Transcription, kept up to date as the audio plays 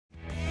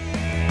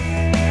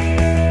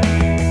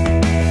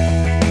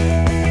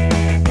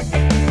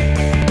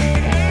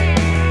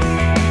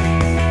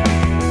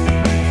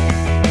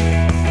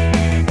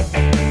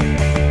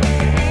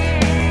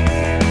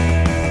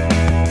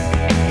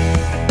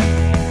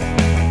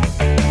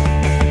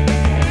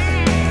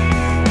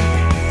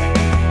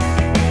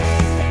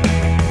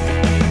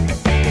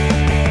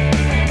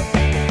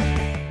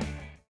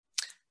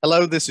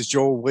Hello, this is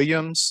Joel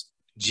Williams,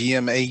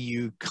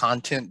 GMAU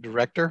Content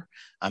Director.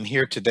 I'm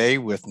here today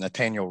with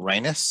Nataniel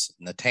Ranis.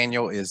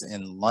 Nataniel is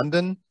in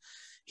London.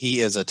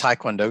 He is a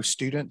Taekwondo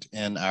student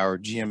in our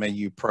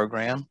GMAU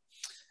program.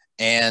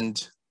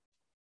 And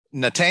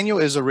Nataniel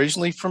is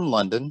originally from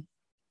London,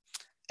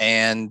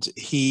 and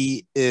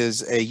he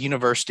is a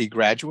university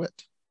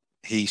graduate.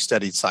 He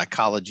studied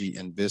psychology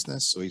and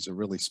business, so he's a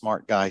really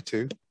smart guy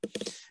too.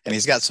 And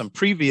he's got some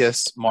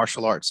previous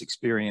martial arts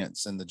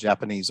experience in the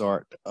Japanese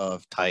art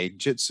of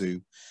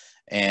Taijutsu.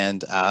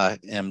 And I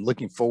am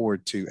looking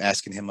forward to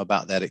asking him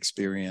about that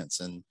experience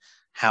and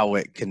how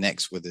it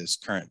connects with his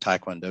current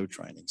Taekwondo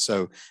training.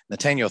 So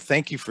Nataniel,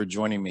 thank you for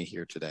joining me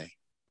here today.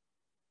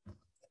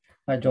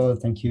 Hi, Joel,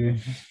 thank you.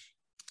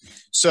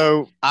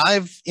 So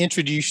I've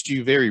introduced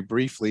you very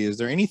briefly. Is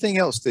there anything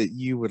else that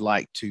you would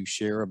like to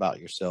share about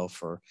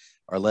yourself or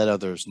let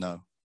others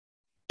know?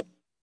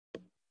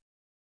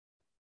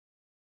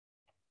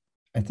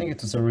 I think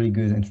it was a really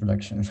good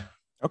introduction.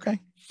 Okay.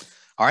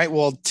 All right.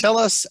 Well, tell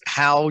us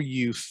how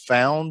you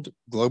found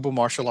Global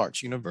Martial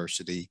Arts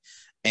University,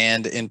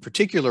 and in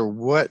particular,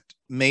 what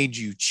made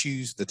you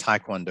choose the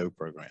Taekwondo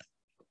program?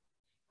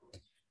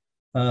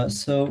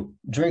 So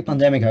during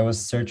pandemic, I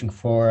was searching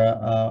for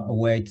a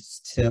way to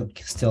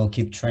still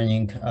keep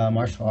training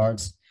martial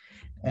arts,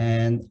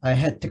 and I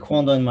had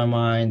Taekwondo in my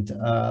mind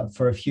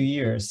for a few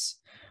years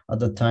at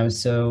the time.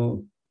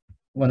 So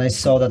when I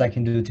saw that I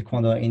can do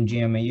Taekwondo in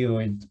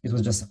GMAU, it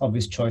was just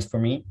obvious choice for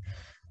me.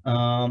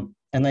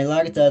 And I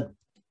like that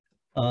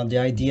the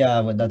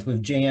idea that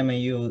with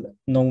GMAU,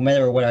 no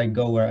matter where I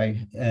go,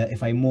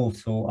 if I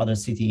move to other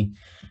city,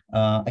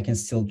 I can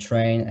still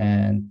train,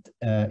 and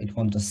it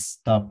won't just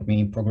stop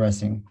me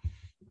progressing.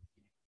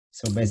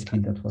 So basically,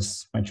 that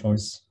was my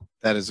choice.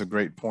 That is a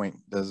great point.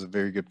 That is a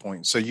very good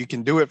point. So you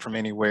can do it from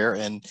anywhere,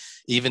 and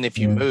even if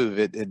you move,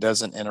 it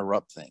doesn't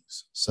interrupt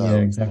things. So yeah,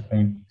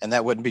 exactly. And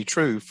that wouldn't be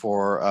true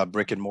for a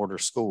brick and mortar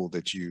school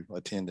that you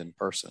attend in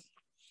person.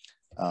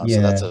 Yes.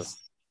 So that's a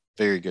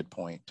very good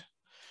point.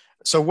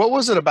 So what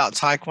was it about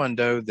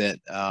Taekwondo that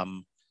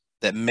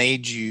that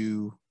made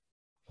you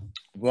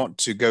want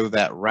to go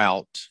that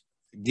route,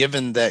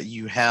 given that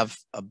you have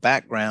a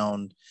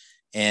background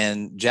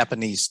in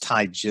Japanese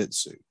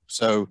Taijutsu?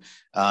 So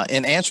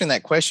in answering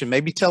that question,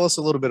 maybe tell us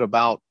a little bit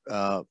about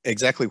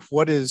exactly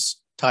what is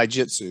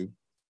Taijutsu,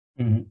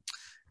 and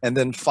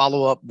then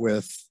follow up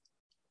with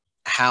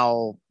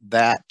how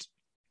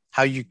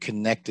you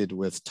connected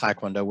with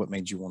Taekwondo. What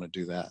made you want to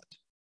do that?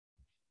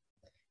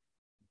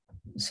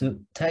 So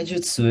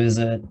Taijutsu is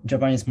a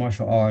Japanese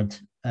martial art,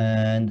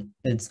 and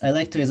I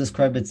like to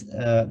describe it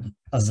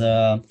as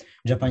a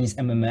Japanese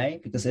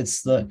MMA, because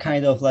it's the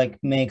kind of like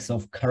mix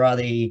of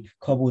karate,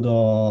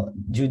 kobudo,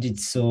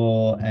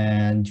 jujitsu,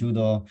 and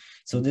judo.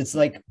 So it's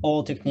like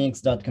all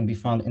techniques that can be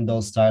found in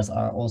those styles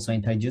are also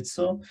in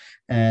Taijutsu,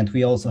 and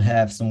we also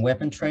have some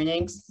weapon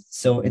trainings.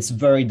 So it's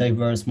very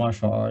diverse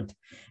martial art.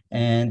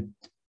 And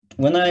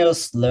when I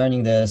was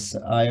learning this,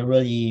 I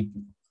really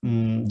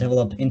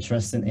developed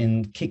interest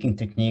in kicking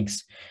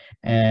techniques,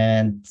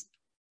 and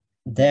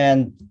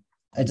then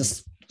I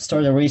just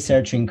started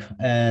researching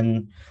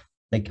and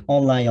like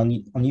online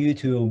on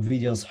YouTube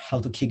videos how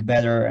to kick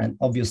better. And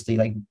obviously,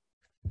 like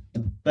the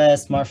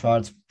best martial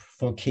arts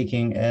for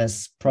kicking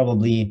is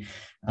probably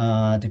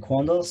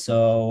Taekwondo.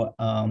 So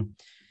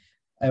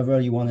I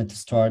really wanted to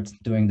start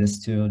doing this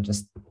too,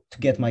 just to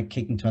get my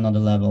kicking to another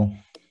level.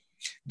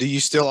 Do you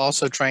still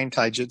also train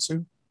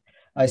Taijutsu?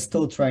 I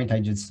still train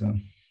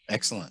Taijutsu.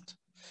 Excellent.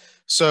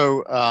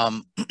 So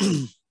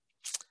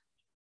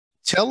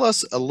tell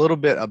us a little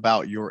bit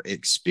about your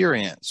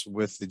experience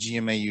with the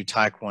GMAU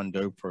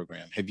Taekwondo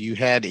program. Have you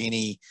had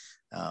any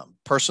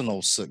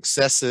personal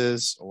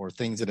successes or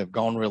things that have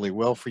gone really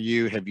well for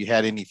you? Have you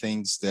had any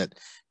things that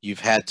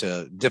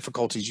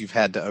difficulties you've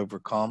had to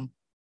overcome?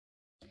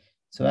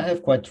 So I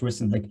have quite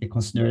recently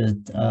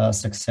considered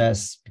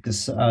success,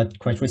 because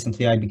quite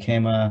recently I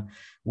became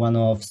one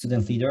of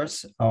student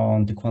leaders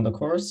on the Taekwondo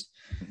course.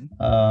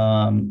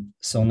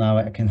 So now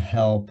I can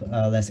help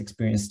less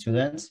experienced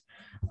students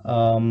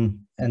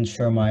and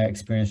share my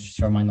experience,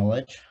 share my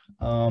knowledge.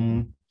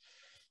 And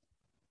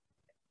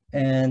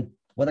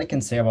what I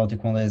can say about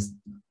Taekwondo is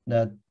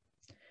that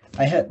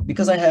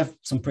because I have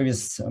some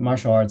previous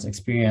martial arts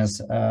experience,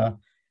 I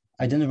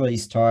didn't really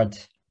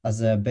start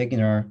as a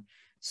beginner.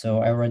 So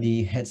I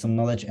already had some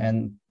knowledge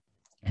and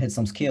had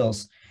some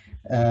skills.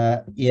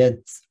 Yet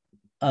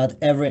at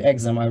every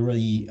exam I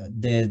really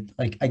did,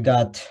 like I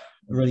got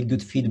really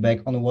good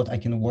feedback on what I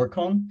can work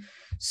on.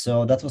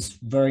 So that was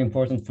very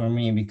important for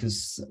me,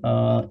 because,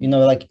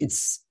 like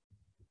it's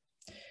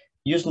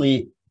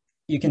usually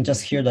you can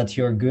just hear that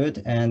you're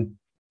good and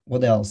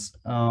what else?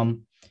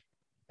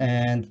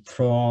 And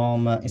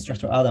from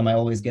instructor Adam, I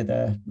always get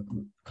a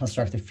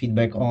constructive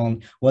feedback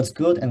on what's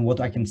good and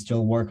what I can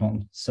still work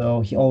on.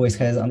 So he always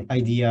has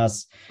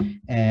ideas,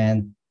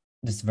 and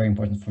this is very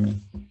important for me.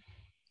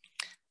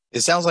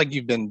 It sounds like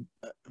you've been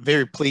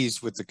very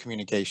pleased with the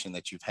communication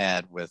that you've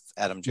had with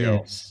Adam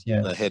Gerald,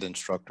 yes. the head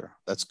instructor.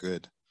 That's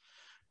good.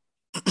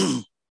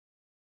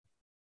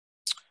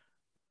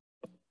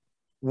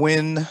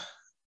 When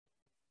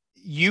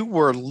you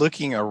were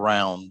looking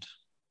around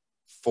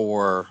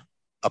for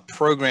a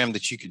program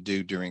that you could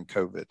do during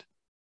COVID,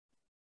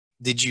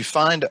 did you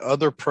find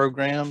other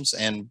programs,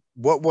 and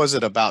what was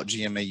it about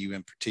GMAU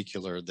in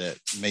particular that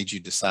made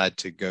you decide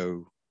to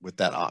go with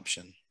that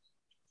option?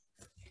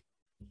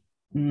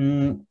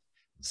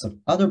 So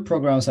other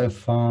programs I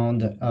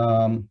found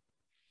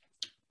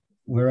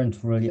weren't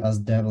really as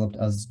developed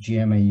as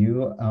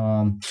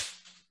GMAU.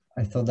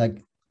 I thought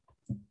like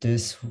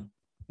this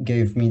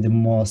gave me the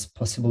most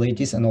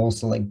possibilities, and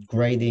also like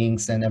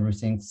gradings and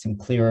everything seemed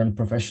clear and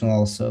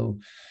professional. So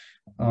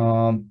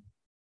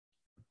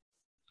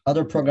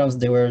other programs,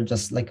 they were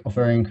just like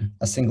offering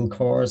a single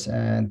course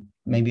and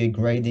maybe a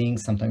grading,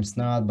 sometimes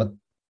not, but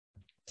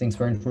things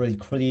weren't really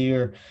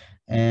clear,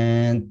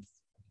 and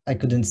I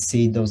couldn't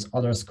see those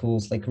other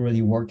schools like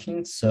really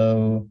working.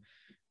 So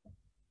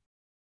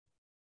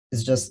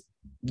it's just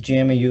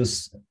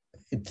GMAU's,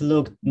 it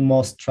looked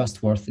most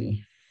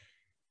trustworthy.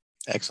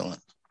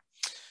 Excellent.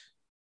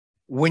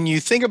 When you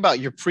think about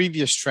your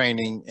previous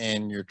training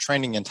and your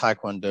training in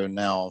Taekwondo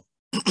now,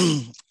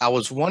 I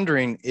was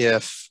wondering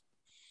if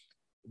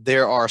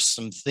there are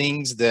some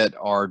things that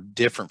are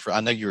different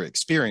I know you're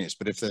experienced,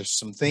 but if there's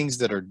some things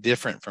that are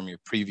different from your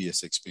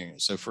previous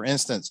experience. So for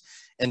instance,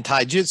 in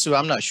Taijutsu,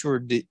 I'm not sure,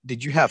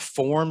 did you have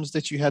forms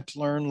that you had to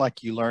learn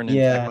like you learn in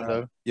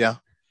Taekwondo? Yeah.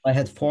 I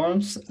had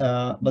forms,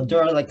 but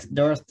there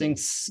are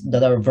things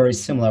that are very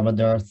similar, but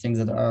there are things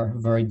that are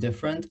very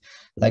different.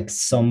 Like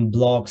some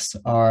blocks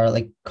are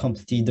like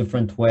completely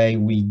different way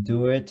we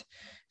do it.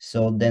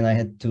 So then I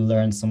had to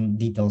learn some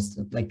details,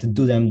 like to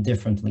do them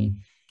differently.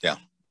 Yeah.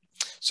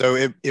 So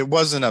it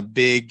wasn't a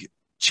big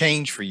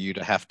change for you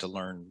to have to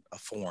learn a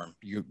form.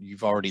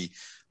 You've already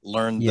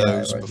learned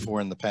those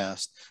before in the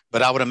past,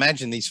 but I would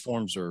imagine these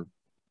forms are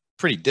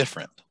pretty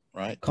different,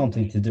 right?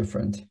 Completely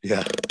different.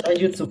 Yeah.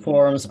 Taijutsu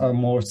forms are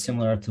more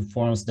similar to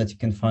forms that you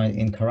can find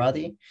in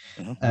karate,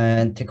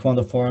 and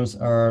Taekwondo forms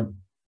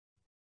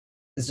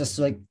it's just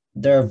like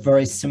they're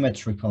very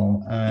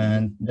symmetrical,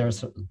 and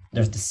there's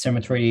the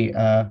symmetry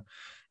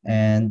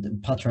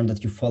and pattern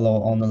that you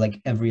follow on like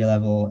every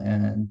level,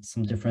 and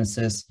some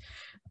differences.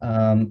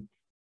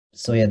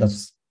 So yeah,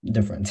 that's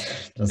different.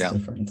 That's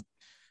different.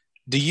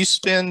 Do you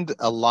spend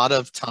a lot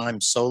of time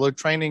solo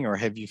training, or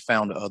have you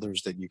found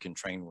others that you can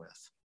train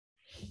with?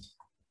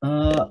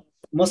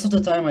 Most of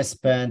the time I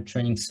spend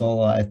training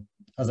solo,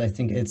 as I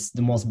think it's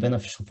the most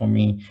beneficial for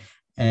me.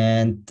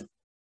 And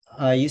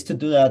I used to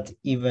do that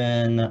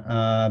even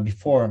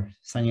before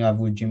signing up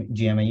with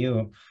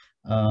GMAU.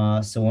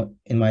 So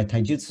in my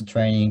Taijutsu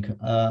training,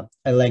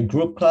 I like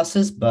group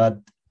classes, but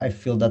I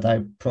feel that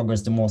I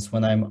progress the most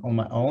when I'm on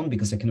my own,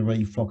 because I can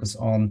really focus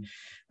on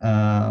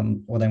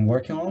what I'm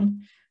working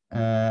on.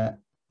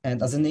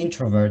 And as an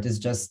introvert, it's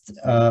just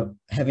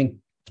having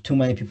too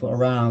many people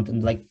around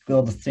and like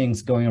all the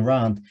things going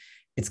around,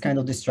 it's kind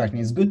of distracting.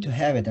 It's good to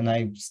have it, and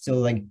I still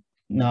like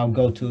now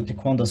go to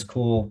Taekwondo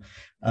school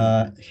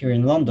here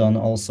in London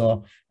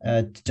also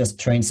to just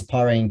train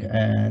sparring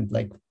and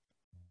like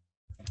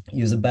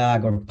use a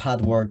bag or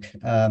pad work.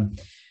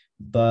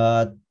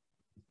 But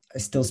I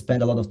still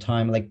spend a lot of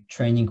time like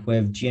training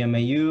with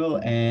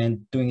GMAU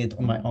and doing it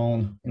on my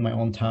own, in my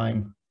own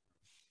time.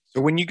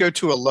 So when you go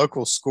to a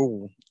local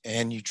school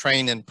and you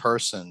train in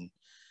person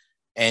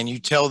and you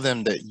tell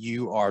them that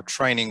you are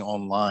training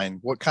online,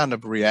 what kind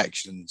of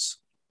reactions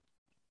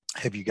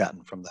have you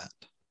gotten from that?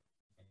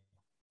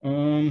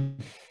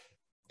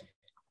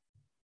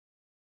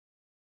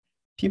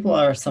 People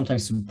are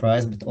sometimes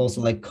surprised, but also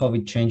like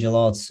COVID changed a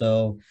lot.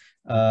 So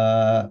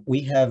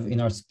we have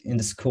in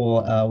the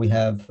school we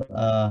have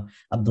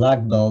a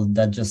black belt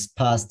that just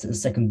passed a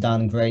second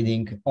dan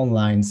grading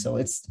online. So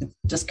it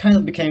just kind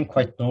of became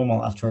quite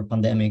normal after a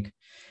pandemic.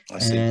 I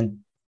see. And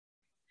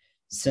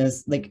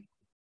since like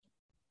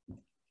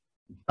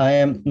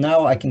I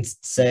can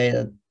say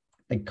that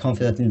like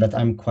confidently that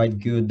I'm quite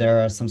good.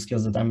 There are some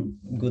skills that I'm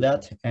good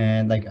at,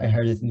 and like I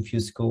heard it in a few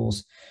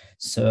schools.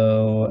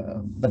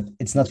 So, but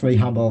it's not really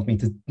humble of me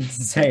to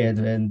say it,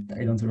 and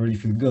I don't really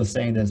feel good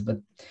saying this, but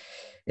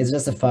it's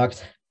just a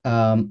fact.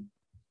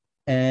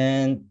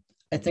 And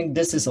I think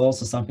this is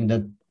also something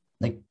that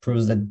like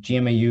proves that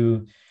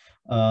GMAU,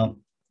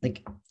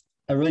 like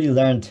I really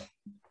learned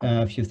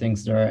a few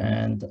things there,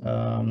 and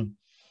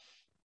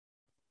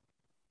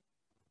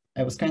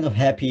I was kind of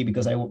happy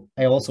because I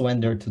also went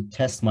there to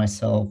test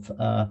myself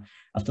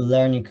after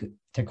learning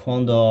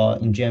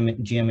Taekwondo in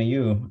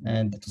GMAU,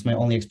 and that was my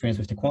only experience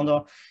with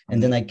Taekwondo.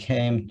 And then I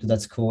came to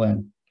that school,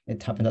 and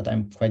it happened that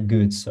I'm quite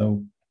good.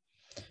 So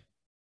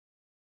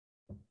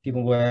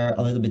people were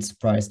a little bit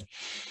surprised.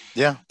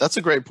 Yeah, that's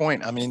a great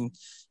point. I mean,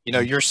 you know,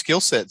 your skill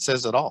set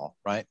says it all,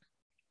 right?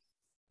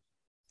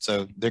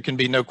 So there can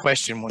be no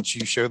question once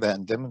you show that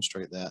and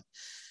demonstrate that.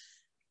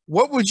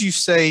 What would you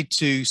say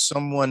to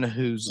someone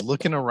who's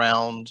looking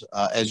around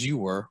as you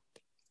were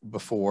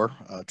before,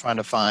 trying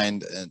to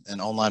find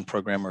an online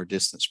program or a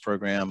distance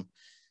program?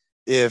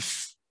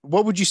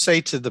 What would you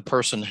say to the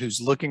person who's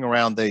looking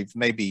around, they've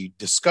maybe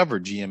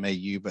discovered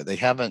GMAU, but they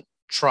haven't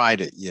tried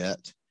it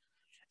yet,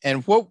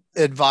 And what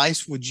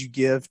advice would you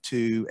give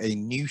to a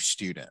new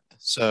student?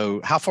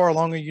 So how far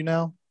along are you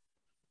now?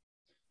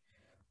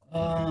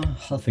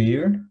 Half a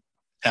year.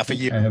 Half a I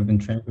year. have been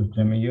trained with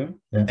GMAU.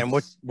 And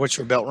Yes. what's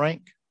your belt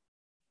rank?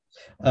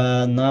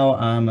 Now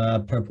I'm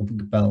a purple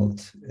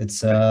belt.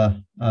 It's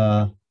a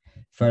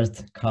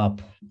first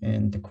cup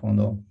in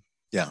Taekwondo.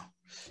 Yeah.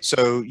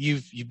 So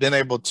you've been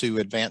able to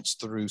advance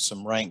through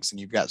some ranks and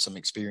you've got some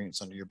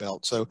experience under your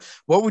belt. So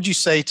what would you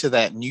say to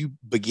that new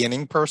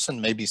beginning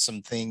person? Maybe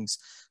some things,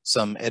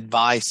 some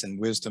advice and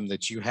wisdom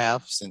that you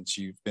have since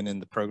you've been in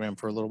the program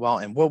for a little while.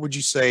 And what would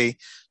you say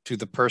to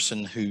the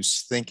person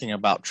who's thinking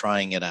about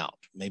trying it out?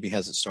 Maybe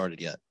hasn't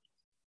started yet.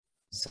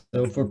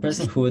 So for a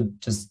person who would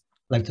just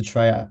like to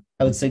try,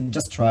 I would say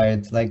just try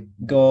it. Like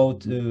go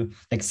to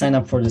like sign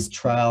up for this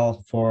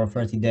trial for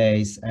 30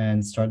 days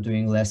and start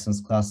doing lessons,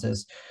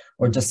 classes,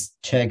 or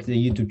just check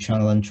the YouTube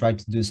channel and try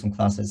to do some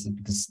classes,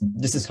 because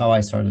this is how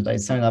I started. I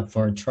signed up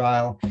for a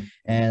trial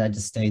and I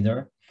just stayed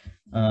there.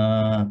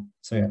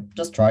 So yeah,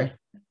 just try.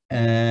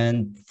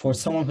 And for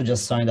someone who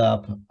just signed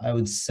up, I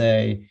would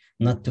say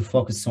not to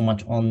focus so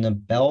much on the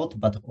belt,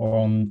 but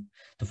on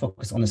to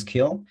focus on the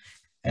skill.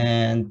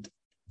 And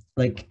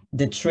like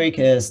the trick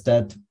is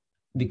that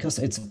because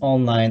it's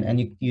online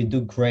and you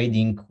do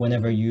grading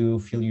whenever you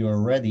feel you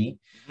are ready,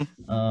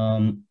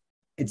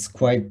 it's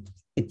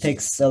it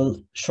takes a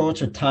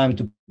shorter time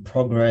to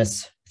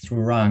progress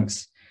through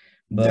ranks.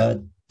 But yeah,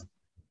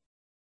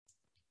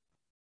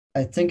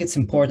 I think it's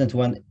important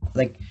when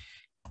like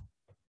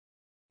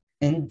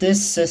in this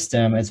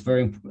system, it's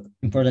very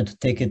important to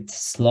take it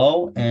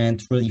slow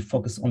and really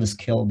focus on the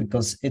skill,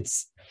 because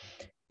it's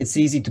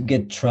easy to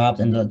get trapped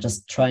and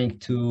just trying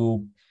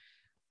to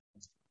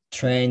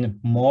train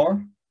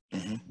more,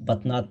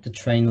 but not to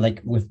train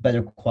like with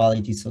better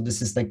quality. So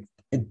this is like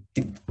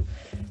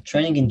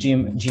training in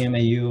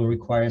GMAU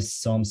requires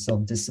some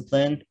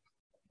self-discipline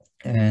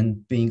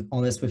and being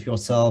honest with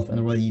yourself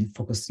and really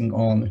focusing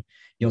on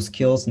your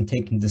skills and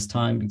taking this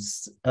time.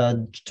 Because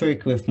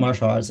trick with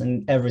martial arts,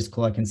 and every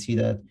school I can see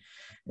that,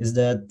 is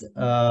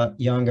that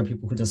younger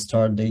people who just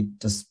start, they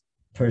just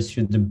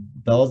pursue the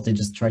belt, they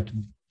just try to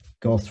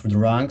go through the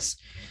ranks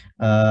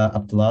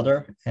up the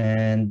ladder.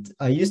 And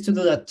I used to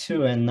do that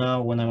too. And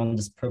now when I'm on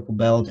this purple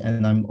belt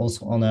and I'm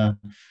also on a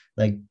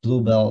like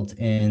blue belt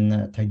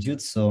in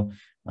Taijutsu,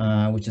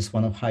 which is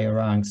one of higher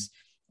ranks,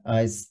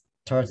 I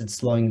started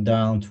slowing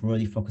down to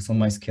really focus on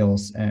my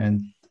skills.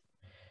 And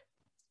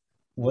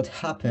what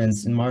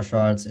happens in martial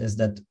arts is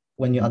that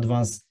when you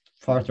advance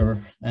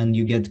further and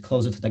you get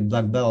closer to the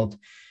black belt,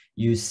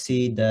 you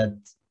see that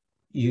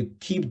you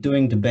keep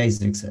doing the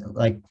basics.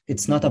 Like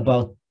it's not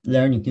about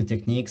learning new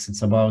techniques,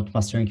 it's about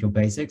mastering your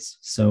basics.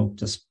 So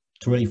just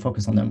to really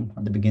focus on them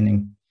at the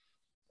beginning.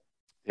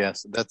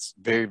 Yes, that's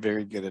very,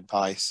 very good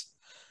advice.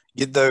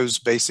 Get those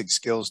basic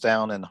skills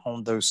down and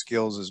hone those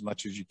skills as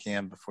much as you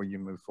can before you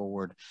move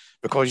forward,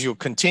 because you'll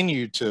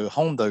continue to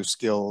hone those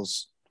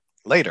skills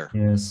later.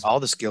 Yes, all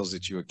the skills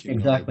that you accumulate.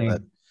 exactly.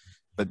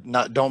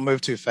 But don't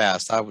move too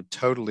fast. I would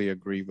totally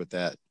agree with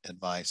that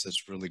advice.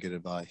 That's really good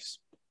advice.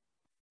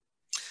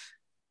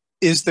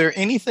 Is there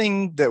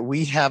anything that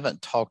we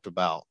haven't talked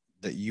about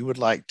that you would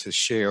like to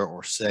share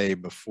or say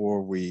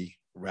before we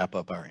wrap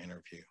up our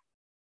interview?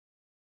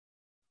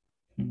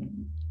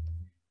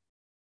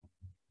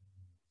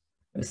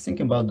 I was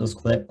thinking about those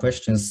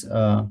questions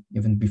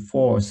even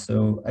before,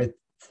 so I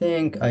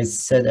think I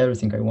said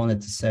everything I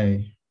wanted to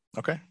say.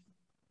 Okay.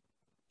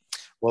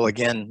 Well,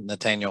 again,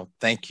 Nataniel,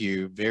 thank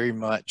you very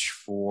much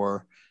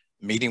for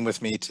meeting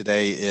with me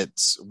today.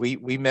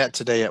 We met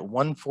today at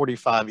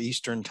 1:45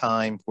 Eastern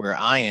time where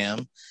I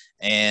am,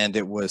 and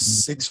it was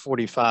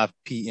 6:45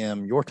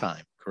 p.m. your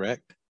time,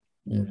 correct?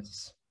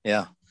 Yes.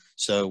 Yeah.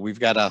 So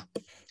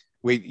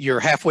you're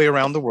halfway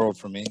around the world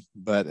for me,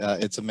 but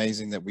it's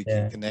amazing that we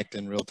can connect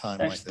in real time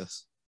like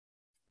this.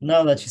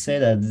 Now that you say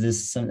that,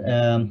 this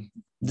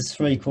is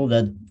really cool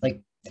that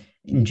like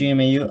in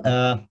GMAU,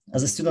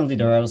 as a student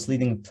leader, I was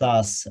leading a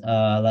class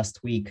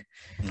last week,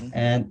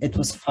 and it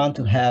was fun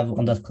to have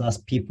on that class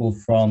people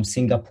from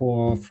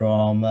Singapore,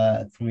 from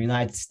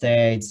United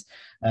States,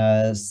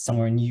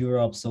 somewhere in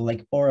Europe, so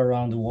like all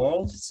around the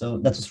world. So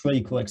that was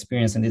really cool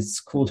experience, and it's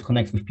cool to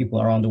connect with people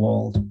around the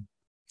world.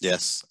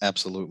 Yes,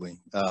 absolutely.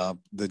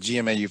 The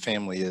GMAU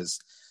family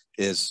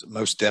is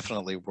most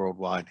definitely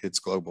worldwide. It's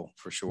global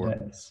for sure.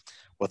 Yes.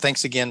 Well,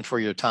 thanks again for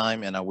your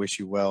time, and I wish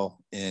you well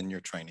in your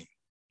training.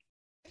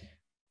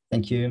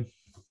 Thank you.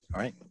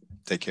 All right.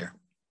 Take care.